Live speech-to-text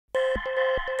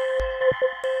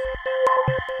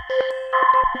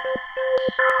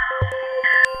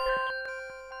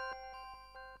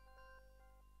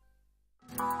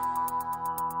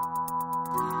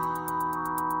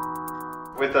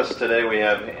us today we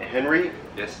have Henry.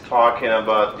 Yes. Talking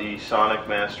about the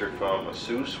SonicMaster from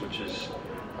ASUS, which is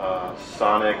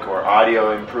sonic or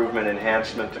audio improvement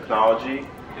enhancement technology.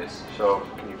 Yes. So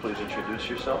can you please introduce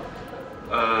yourself?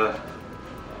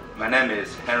 My name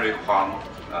is Henry Huang.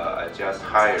 I just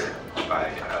hired by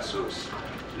ASUS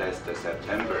last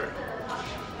September.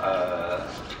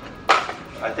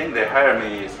 I think they hired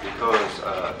me is because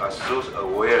ASUS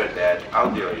aware that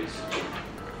audio is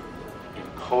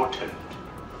important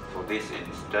for this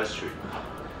industry.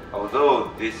 Although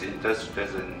this industry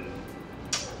doesn't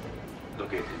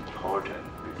look at important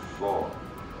before,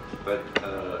 but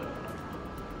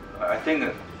I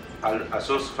think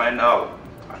ASUS find out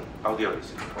audio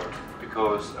is important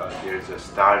because there is a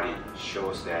study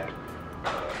shows that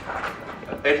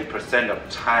 80% of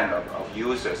time of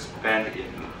users spend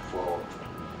for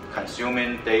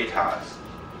consuming data.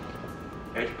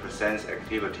 80%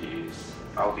 activity is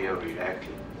audio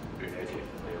related.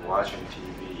 They're watching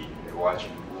TV, they're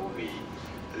watching movie,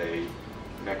 they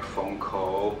make phone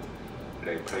call,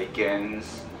 they play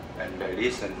games, and they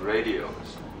listen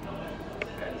radios.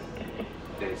 And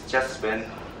they just spend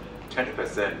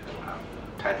 20%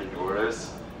 typing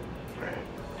words. Right.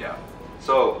 Yeah.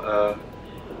 So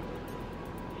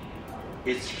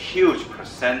it's huge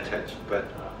percentage, but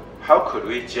how could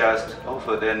we just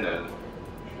offer them a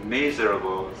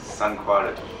miserable sound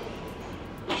quality?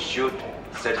 We should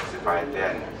satisfy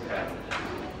them and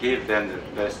give them the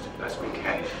best as we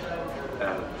can.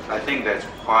 I think that's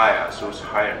why ASUS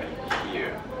hired me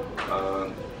here.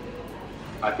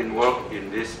 I've been working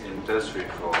in this industry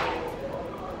for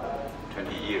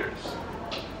 20 years.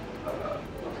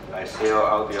 I sell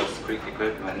audio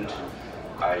equipment,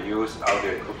 I use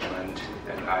audio equipment,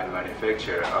 and I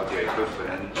manufacture audio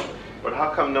equipment. But how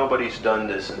come nobody's done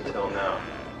this until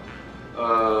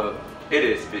now? It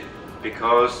is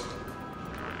because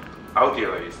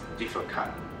audio is difficult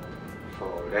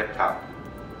for laptop.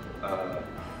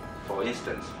 For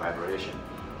instance, vibration.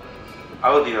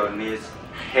 Audio needs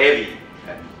heavy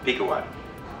and big one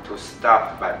to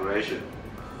stop vibration.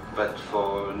 But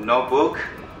for notebook,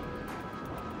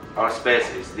 our space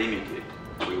is limited.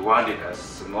 We want it as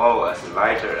small, as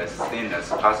lighter, as thin as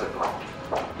possible.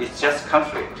 It's just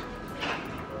conflict.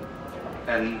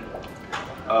 And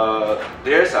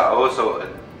there's also a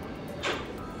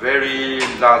very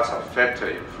large factor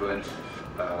influence.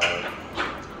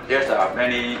 There are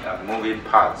many moving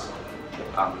parts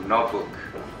on notebook.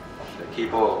 The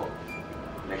keyboard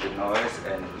makes noise,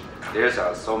 and there's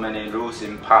so many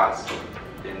losing parts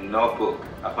in notebook.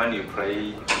 When you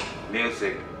play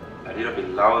music a little bit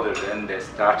louder, then they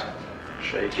start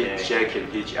shaking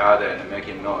each other and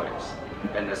making noise,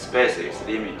 and the space is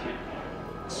limited.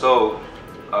 So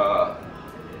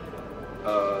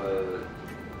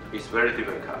it's very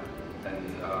difficult. And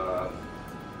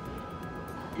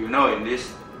you know, in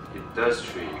this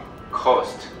industry,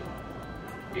 cost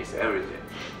is everything.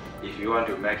 If you want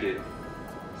to make it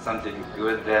something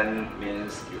good, then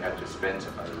means you have to spend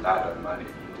a lot of money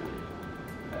into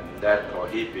it, and that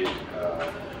prohibits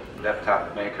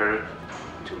laptop maker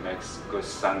to make good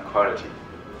sound quality.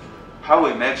 How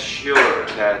we make sure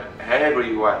that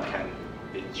everyone can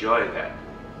enjoy that?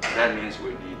 That means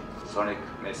we need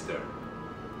SonicMaster.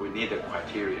 We need the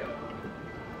criteria.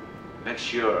 Make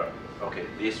sure, okay,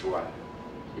 this one,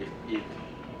 if it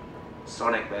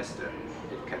SonicMaster,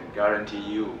 it can guarantee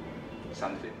you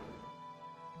something.